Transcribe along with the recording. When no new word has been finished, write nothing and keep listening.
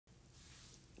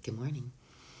Good morning.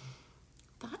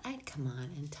 Thought I'd come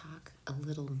on and talk a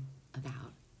little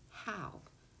about how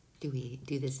do we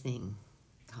do this thing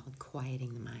called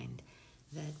quieting the mind.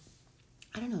 That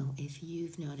I don't know if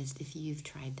you've noticed, if you've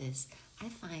tried this, I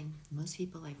find most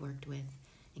people I've worked with,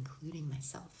 including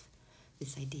myself,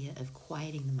 this idea of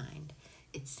quieting the mind.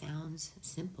 It sounds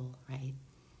simple, right?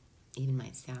 Even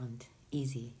might sound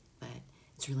easy, but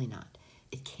it's really not.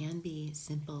 It can be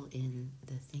simple in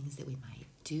the things that we might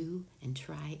do and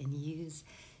try and use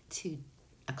to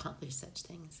accomplish such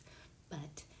things,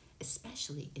 but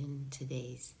especially in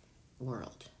today's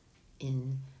world,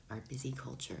 in our busy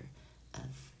culture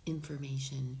of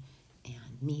information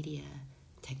and media,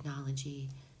 technology,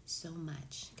 so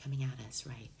much coming at us,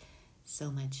 right? So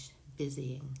much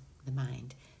busying the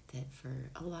mind that for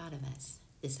a lot of us,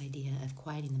 this idea of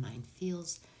quieting the mind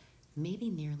feels maybe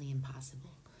nearly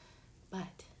impossible.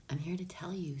 But I'm here to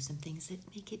tell you some things that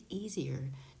make it easier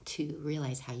to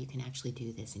realize how you can actually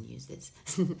do this and use this.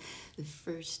 The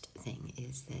first thing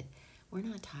is that we're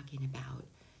not talking about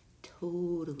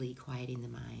totally quieting the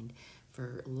mind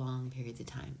for long periods of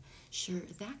time. Sure,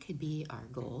 that could be our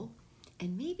goal,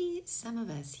 and maybe some of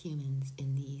us humans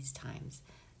in these times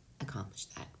accomplish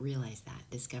that, realize that,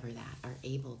 discover that, are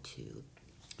able to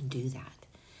do that.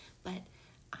 But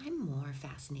I'm more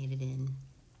fascinated in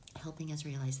helping us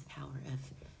realize the power of,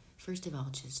 first of all,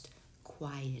 just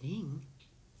quieting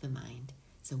the mind.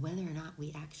 So whether or not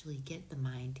we actually get the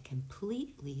mind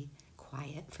completely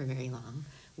quiet for very long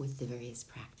with the various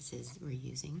practices we're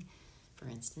using, for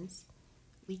instance,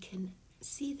 we can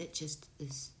see that just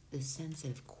this sense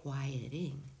of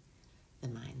quieting the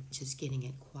mind, just getting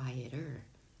it quieter,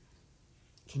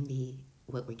 can be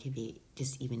what we could be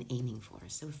just even aiming for.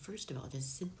 So first of all,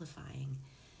 just simplifying,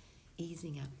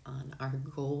 easing up on our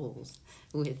goals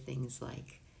with things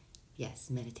like, yes,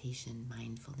 meditation,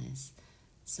 mindfulness.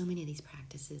 So many of these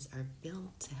practices are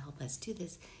built to help us do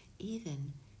this.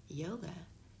 Even yoga,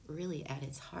 really at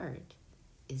its heart,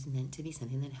 is meant to be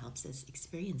something that helps us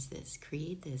experience this,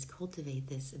 create this, cultivate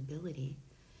this ability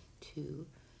to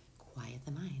quiet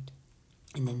the mind.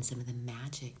 And then some of the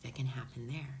magic that can happen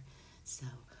there. So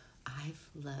I've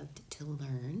loved to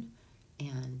learn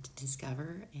and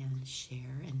discover and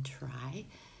share and try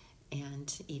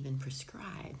and even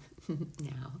prescribe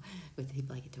now with the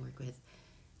people I get to work with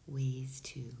ways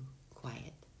to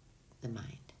quiet the mind.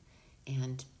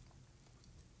 And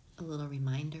a little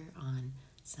reminder on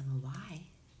some of why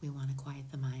we want to quiet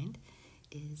the mind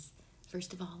is,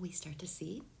 first of all, we start to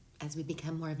see as we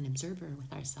become more of an observer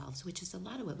with ourselves, which is a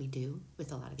lot of what we do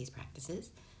with a lot of these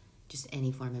practices. Just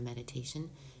any form of meditation,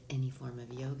 any form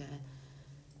of yoga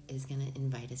is going to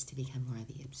invite us to become more of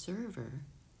the observer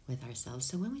with ourselves.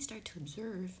 So when we start to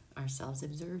observe ourselves,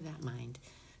 observe that mind,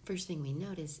 first thing we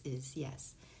notice is,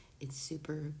 yes, it's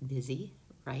super busy,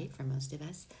 right, for most of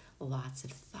us. Lots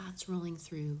of thoughts rolling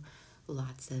through,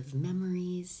 lots of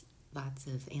memories, lots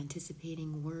of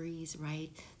anticipating worries, right?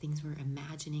 Things we're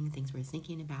imagining, things we're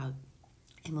thinking about.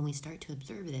 And when we start to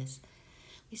observe this,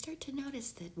 we start to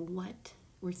notice that what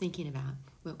we're thinking about,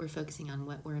 what we're focusing on,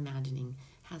 what we're imagining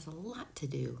has a lot to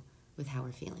do with how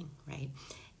we're feeling, right?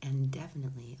 And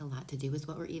definitely a lot to do with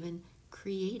what we're even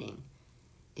creating.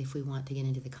 If we want to get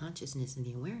into the consciousness and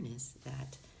the awareness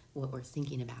that what we're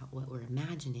thinking about, what we're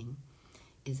imagining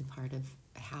is a part of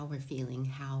how we're feeling,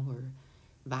 how we're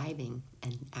vibing,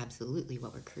 and absolutely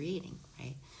what we're creating,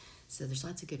 right? So there's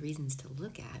lots of good reasons to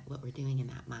look at what we're doing in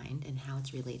that mind and how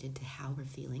it's related to how we're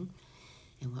feeling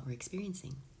and what we're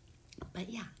experiencing. But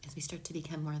yeah, as we start to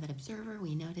become more of that observer,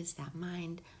 we notice that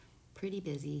mind pretty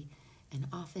busy and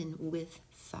often with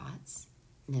thoughts,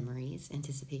 memories,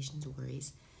 anticipations,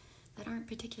 worries that aren't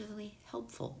particularly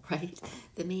helpful, right?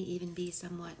 That may even be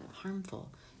somewhat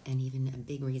harmful, and even a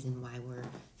big reason why we're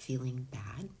feeling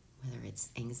bad, whether it's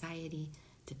anxiety,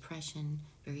 depression,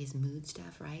 various mood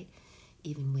stuff, right?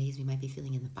 Even ways we might be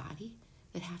feeling in the body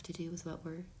that have to do with what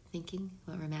we're thinking,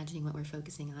 what we're imagining, what we're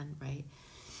focusing on, right?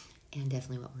 And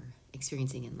definitely what we're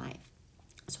experiencing in life.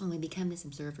 So when we become this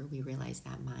observer, we realize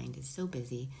that mind is so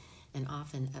busy and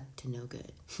often up to no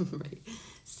good, right?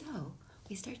 So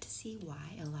we start to see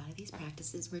why a lot of these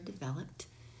practices were developed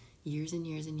years and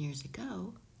years and years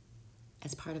ago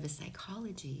as part of a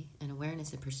psychology and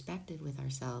awareness and perspective with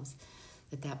ourselves,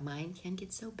 that mind can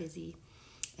get so busy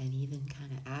and even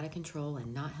kind of out of control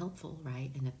and not helpful,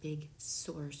 right? And a big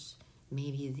source,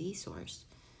 maybe the source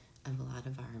of a lot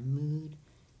of our mood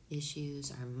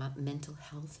issues, our mental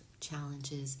health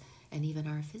challenges, and even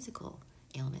our physical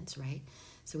ailments, right?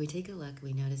 So we take a look,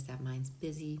 we notice that mind's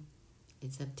busy,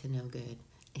 it's up to no good,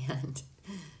 and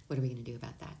what are we going to do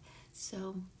about that?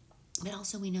 So But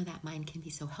also we know that mind can be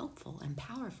so helpful and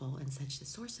powerful and such the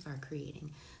source of our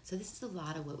creating. So this is a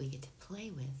lot of what we get to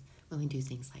play with when we do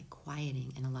things like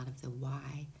quieting, and a lot of the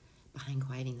why behind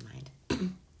quieting the mind.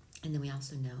 And then we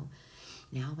also know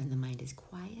now when the mind is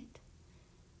quiet,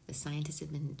 the scientists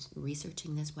have been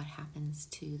researching this, what happens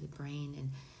to the brain,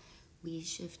 and we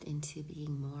shift into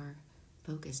being more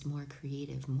focused, more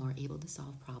creative, more able to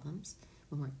solve problems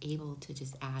when we're able to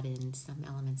just add in some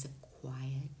elements of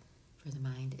quiet for the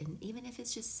mind. And even if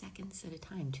it's just seconds at a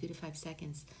time, 2 to 5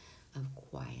 seconds of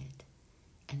quiet,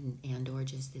 and or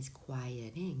just this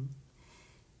quieting,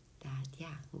 that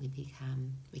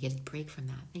we get a break from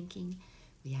that thinking.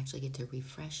 We actually get to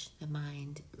refresh the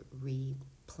mind,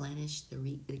 replenish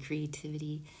the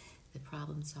creativity, the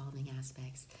problem solving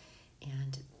aspects,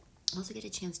 and also get a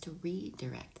chance to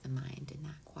redirect the mind in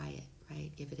that quiet,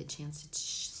 right? Give it a chance to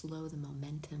slow the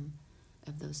momentum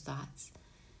of those thoughts.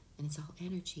 And it's all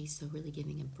energy, so really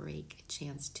giving a break, a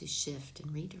chance to shift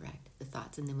and redirect the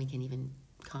thoughts. And then we can even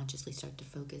consciously start to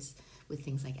focus with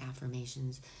things like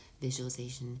affirmations,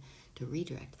 visualization, to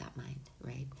redirect that mind,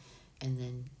 right? And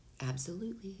then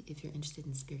absolutely, if you're interested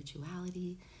in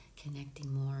spirituality,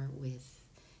 connecting more with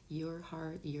your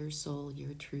heart, your soul,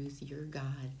 your truth, your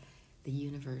God, the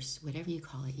universe, whatever you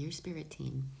call it, your spirit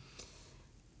team,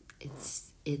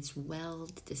 it's well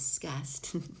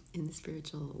discussed in the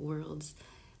spiritual worlds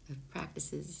of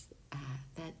practices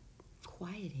that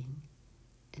quieting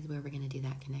is where we're going to do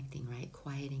that connecting, right?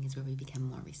 Quieting is where we become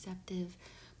more receptive,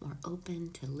 more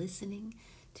open to listening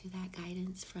to that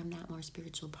guidance from that more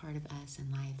spiritual part of us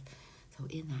in life. So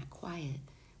in that quiet,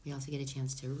 we also get a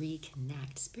chance to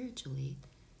reconnect spiritually,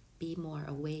 be more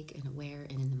awake and aware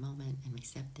and in the moment and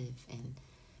receptive and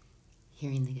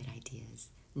hearing the good ideas,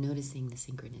 noticing the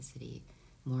synchronicity,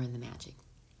 more in the magic.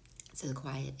 So the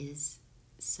quiet is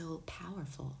so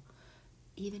powerful.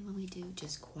 Even when we do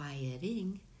just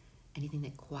quieting, anything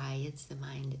that quiets the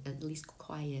mind, at least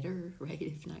quieter, right,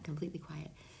 if not completely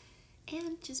quiet,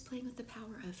 and just playing with the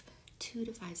power of 2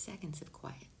 to 5 seconds of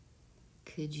quiet.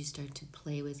 Could you start to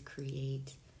play with,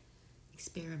 create,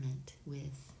 experiment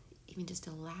with even just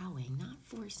allowing, not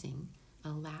forcing,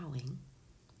 allowing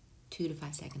 2 to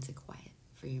 5 seconds of quiet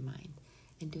for your mind,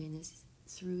 and doing this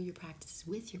through your practices,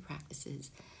 with your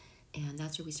practices. And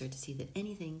that's where we start to see that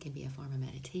anything can be a form of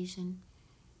meditation.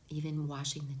 Even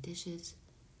washing the dishes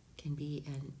can be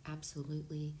an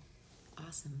absolutely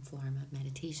awesome form of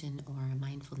meditation or a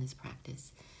mindfulness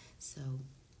practice. So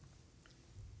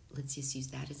let's just use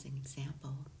that as an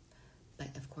example.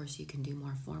 But of course you can do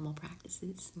more formal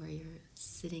practices where you're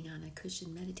sitting on a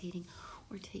cushion meditating,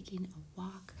 or taking a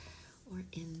walk, or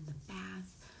in the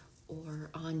bath,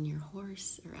 or on your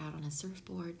horse, or out on a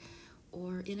surfboard,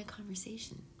 or in a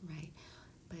conversation, right?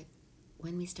 But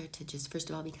when we start to just, first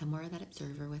of all, become more of that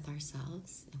observer with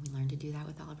ourselves, and we learn to do that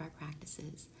with all of our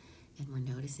practices, and we're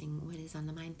noticing what is on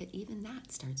the mind, but even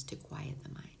that starts to quiet the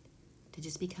mind, to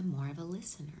just become more of a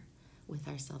listener with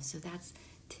ourselves. So that's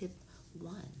tip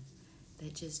 1,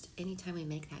 that just anytime we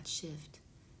make that shift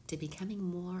to becoming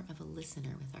more of a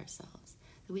listener with ourselves,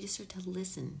 that we just start to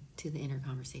listen to the inner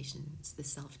conversations, the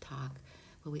self-talk,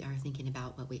 what we are thinking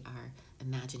about, what we are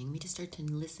imagining. We just start to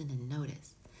listen and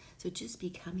notice. So just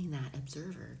becoming that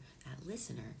observer, that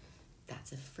listener,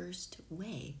 that's a first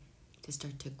way to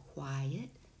start to quiet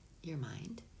your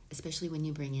mind, especially when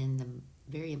you bring in the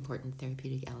very important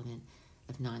therapeutic element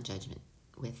of non-judgment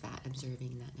with that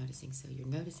observing, that noticing. So you're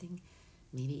noticing,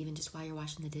 maybe even just while you're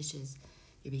washing the dishes,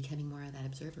 you're becoming more of that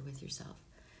observer with yourself.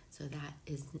 So that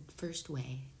is the first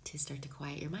way to start to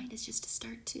quiet your mind, is just to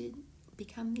start to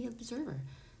become the observer.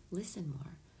 Listen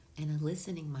more. And a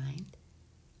listening mind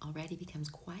already becomes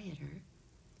quieter,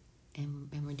 and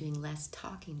we're doing less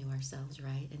talking to ourselves,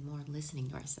 right, and more listening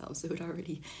to ourselves. So it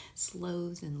already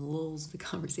slows and lulls the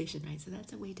conversation, right? So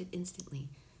that's a way to instantly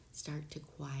start to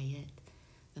quiet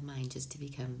the mind, just to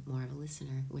become more of a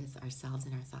listener with ourselves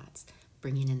and our thoughts.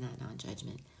 Bringing in that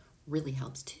non-judgment really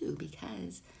helps too,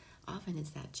 because often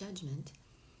it's that judgment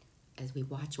as we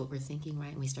watch what we're thinking,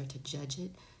 right, and we start to judge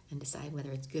it and decide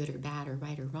whether it's good or bad or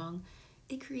right or wrong,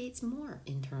 it creates more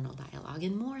internal dialogue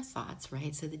and more thoughts,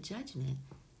 right? So the judgment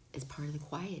is part of the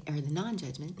quiet, or the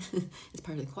non-judgment is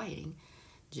part of the quieting.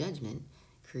 Judgment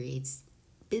creates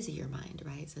busier mind,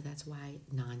 right? So that's why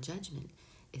non-judgment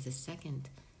is a second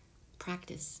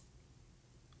practice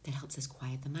that helps us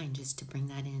quiet the mind. Just to bring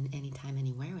that in anytime,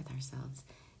 anywhere with ourselves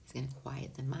is going to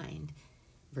quiet the mind,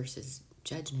 versus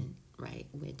judgment, right,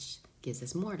 which gives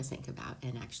us more to think about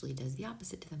and actually does the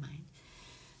opposite to the mind.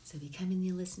 So becoming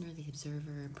the listener, the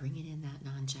observer, bringing in that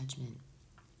non-judgment.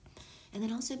 And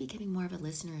then also becoming more of a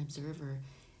listener, observer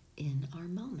in our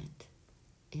moment.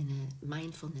 in a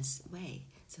mindfulness way.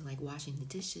 So like washing the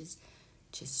dishes,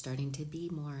 just starting to be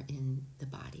more in the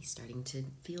body, starting to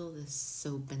feel the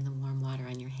soap and the warm water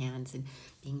on your hands and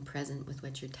being present with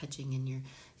what you're touching and your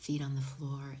feet on the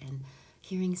floor and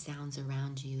hearing sounds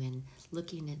around you and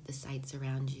looking at the sights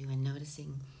around you and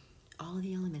noticing all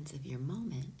the elements of your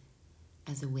moment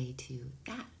as a way to,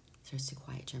 that starts to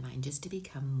quiet your mind, just to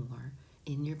become more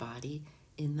in your body,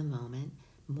 in the moment,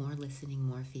 more listening,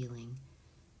 more feeling,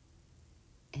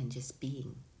 and just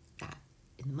being that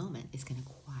in the moment is going to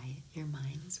quiet your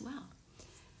mind as well.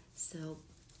 So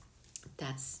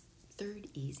that's third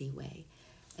easy way.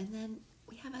 And then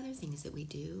we have other things that we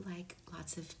do, like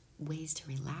lots of ways to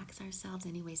relax ourselves.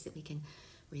 Any ways that we can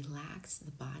relax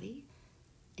the body,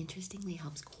 interestingly,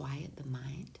 helps quiet the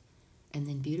mind. And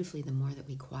then beautifully, the more that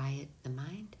we quiet the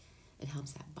mind, it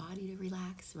helps that body to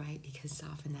relax, right? Because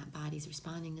often that body's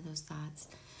responding to those thoughts.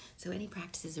 So any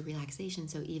practices of relaxation,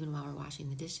 so even while we're washing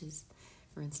the dishes,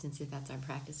 for instance, if that's our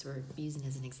practice we're using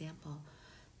as an example,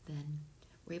 then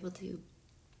we're able to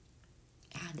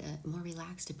add a more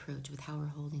relaxed approach with how we're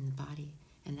holding the body.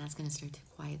 And that's going to start to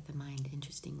quiet the mind,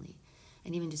 interestingly.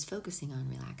 And even just focusing on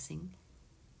relaxing,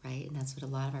 right? And that's what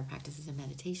a lot of our practices of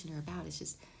meditation are about. It's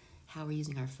just how we're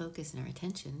using our focus and our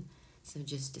attention. So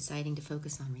just deciding to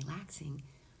focus on relaxing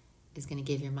is going to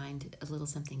give your mind a little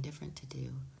something different to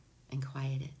do and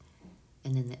quiet it.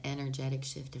 And then the energetic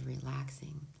shift of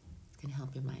relaxing is going to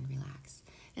help your mind relax.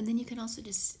 And then you can also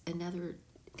just, another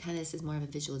kind of, this is more of a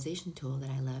visualization tool that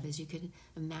I love, is you could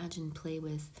imagine, play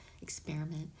with,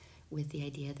 experiment with the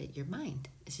idea that your mind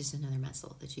is just another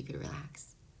muscle that you could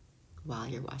relax while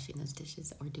you're washing those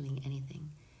dishes or doing anything,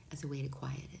 as a way to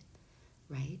quiet it,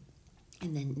 right?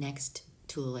 And then next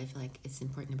tool I feel like it's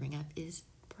important to bring up is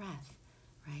breath,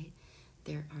 right?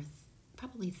 There are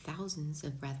probably thousands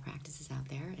of breath practices out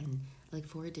there, and I look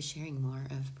forward to sharing more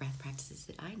of breath practices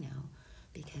that I know,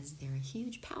 because they're a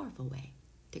huge, powerful way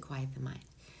to quiet the mind,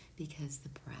 because the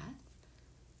breath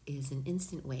is an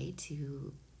instant way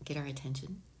to get our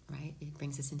attention, right? It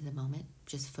brings us into the moment,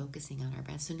 just focusing on our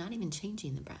breath. So not even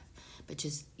changing the breath, but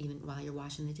just even while you're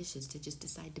washing the dishes, to just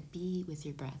decide to be with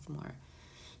your breath more,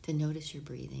 to notice your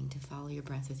breathing, to follow your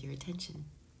breath with your attention.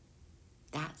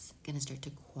 That's going to start to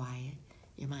quiet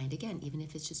your mind, again, even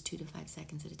if it's just 2 to 5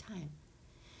 seconds at a time.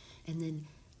 And then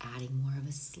adding more of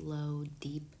a slow,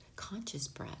 deep, conscious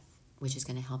breath, which is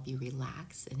going to help you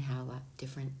relax and have a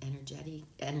different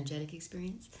energetic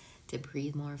experience, to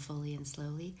breathe more fully and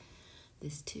slowly.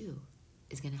 This too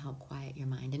is going to help quiet your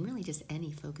mind. And really just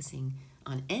any focusing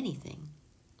on anything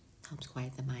helps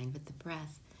quiet the mind, but the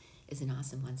breath is an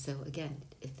awesome one. So again,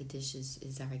 if the dishes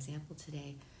is our example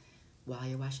today, while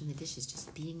you're washing the dishes,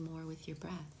 just being more with your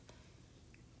breath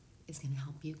is going to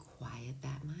help you quiet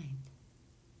that mind,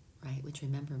 right? Which,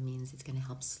 remember, means it's going to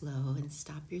help slow and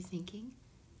stop your thinking,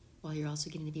 while you're also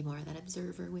getting to be more of that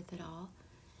observer with it all.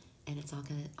 And it's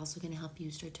also going to help you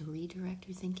start to redirect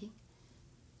your thinking,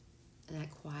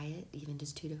 that quiet, even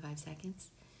just 2 to 5 seconds.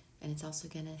 And it's also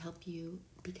going to help you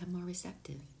become more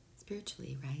receptive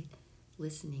spiritually, right?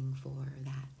 Listening for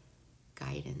that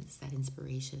guidance, that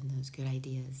inspiration, those good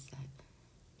ideas, that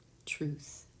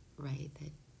truth, right,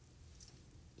 that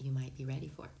you might be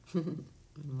ready for,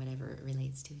 whatever it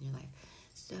relates to in your life.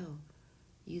 So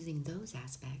using those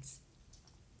aspects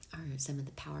are some of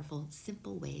the powerful,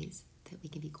 simple ways that we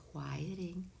can be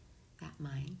quieting that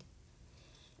mind.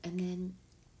 And then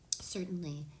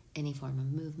certainly any form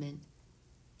of movement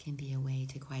can be a way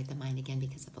to quiet the mind, again,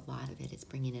 because of a lot of it's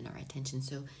bringing in our attention.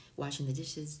 So washing the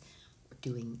dishes,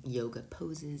 doing yoga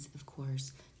poses, of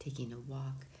course, taking a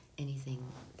walk, anything,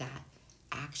 that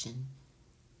action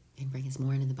can bring us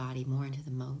more into the body, more into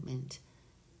the moment,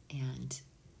 and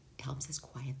helps us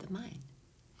quiet the mind.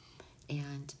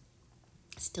 And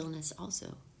stillness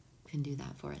also can do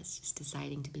that for us. Just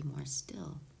deciding to be more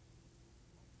still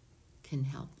can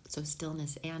help. So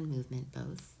stillness and movement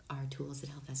both are tools that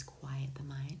help us quiet the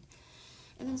mind.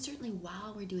 And then certainly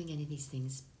while we're doing any of these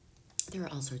things, there are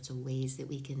all sorts of ways that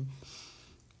we can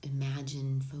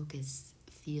imagine, focus,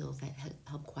 feel, that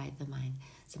help quiet the mind.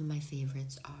 Some of my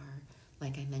favorites are,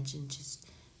 like I mentioned, just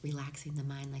relaxing the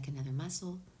mind like another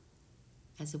muscle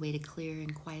as a way to clear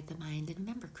and quiet the mind. And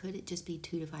remember, could it just be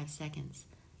 2 to 5 seconds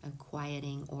of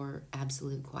quieting or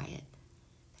absolute quiet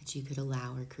that you could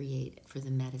allow or create for the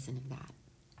medicine of that?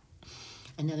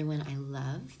 Another one I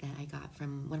love that I got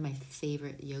from one of my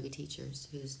favorite yoga teachers,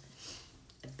 who's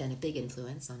been a big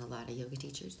influence on a lot of yoga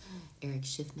teachers, Eric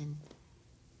Schiffman,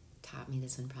 taught me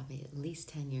this one probably at least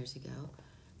 10 years ago,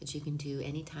 that you can do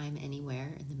anytime,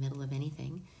 anywhere, in the middle of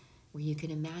anything, where you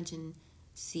can imagine,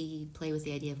 play with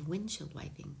the idea of windshield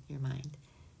wiping your mind.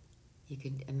 You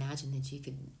could imagine that you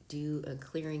could do a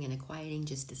clearing and a quieting,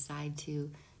 just decide to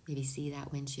maybe see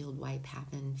that windshield wipe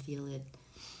happen, feel it,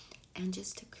 and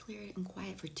just to clear it and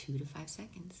quiet for 2 to 5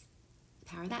 seconds.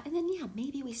 Power that, and then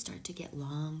maybe we start to get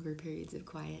longer periods of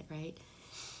quiet, right?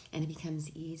 And it becomes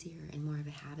easier and more of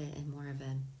a habit and more of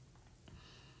a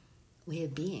way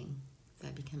of being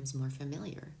that becomes more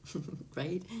familiar,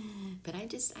 right? But I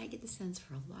get the sense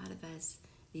for a lot of us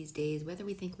these days, whether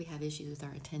we think we have issues with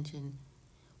our attention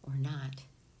or not,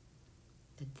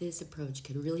 that this approach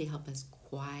could really help us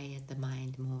quiet the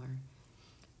mind more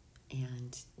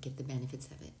and get the benefits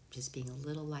of it. Just being a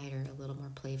little lighter, a little more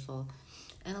playful,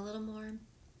 and a little more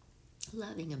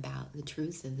loving about the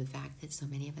truth of the fact that so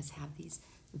many of us have these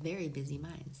very busy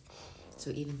minds. So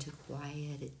even to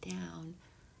quiet it down,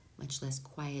 much less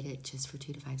quiet it just for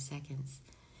 2 to 5 seconds,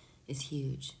 is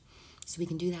huge. So we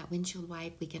can do that windshield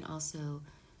wipe. We can also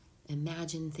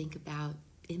imagine, think about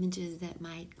images that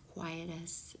might quiet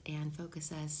us and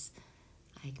focus us,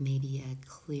 like maybe a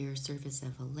clear surface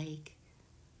of a lake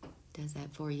does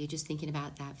that for you. Just thinking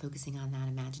about that, focusing on that,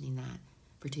 imagining that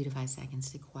for 2 to 5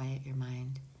 seconds to quiet your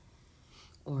mind.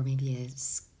 Or maybe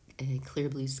a clear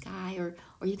blue sky, or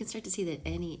you can start to see that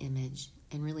any image,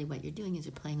 and really what you're doing is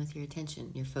you're playing with your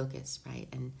attention, your focus, right?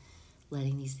 And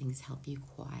letting these things help you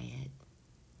quiet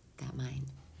that mind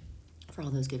for all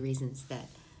those good reasons that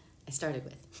I started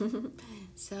with.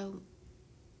 So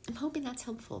I'm hoping that's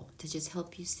helpful to just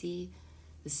help you see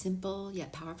the simple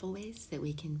yet powerful ways that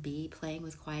we can be playing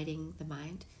with quieting the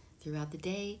mind throughout the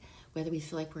day, whether we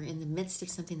feel like we're in the midst of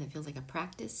something that feels like a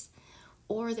practice,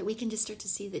 or that we can just start to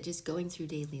see that just going through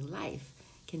daily life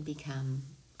can become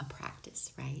a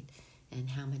practice, right? And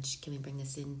how much can we bring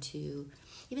this into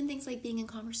even things like being in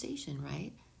conversation,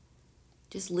 right?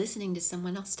 Just listening to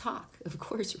someone else talk, of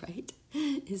course, right,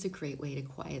 is a great way to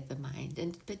quiet the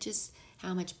mind. But just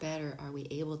how much better are we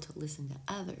able to listen to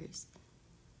others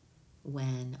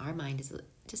when our mind is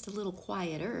just a little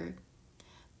quieter?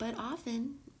 But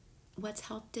often what's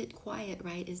helped it quiet,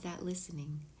 right, is that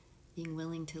listening. Being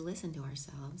willing to listen to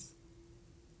ourselves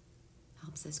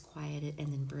helps us quiet it,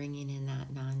 and then bringing in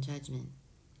that non-judgment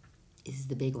is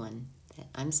the big one that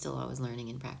I'm still always learning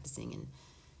and practicing and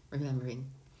remembering.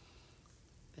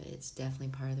 But it's definitely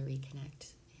part of the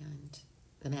reconnect and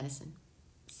the medicine.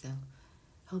 So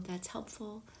hope that's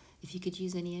helpful. If you could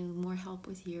use any more help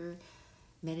with your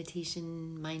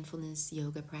meditation, mindfulness,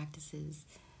 yoga practices,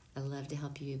 I'd love to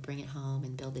help you bring it home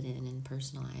and build it in and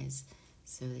personalize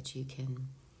so that you can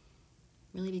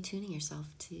really be tuning yourself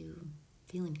to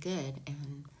feeling good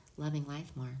and loving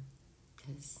life more,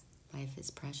 because life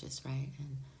is precious, right?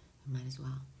 And we might as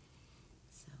well.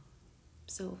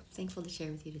 So thankful to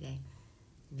share with you today.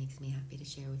 It makes me happy to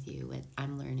share with you what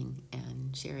I'm learning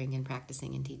and sharing and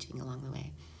practicing and teaching along the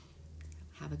way.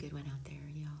 Have a good one out there,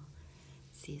 y'all.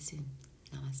 See you soon.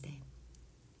 Namaste.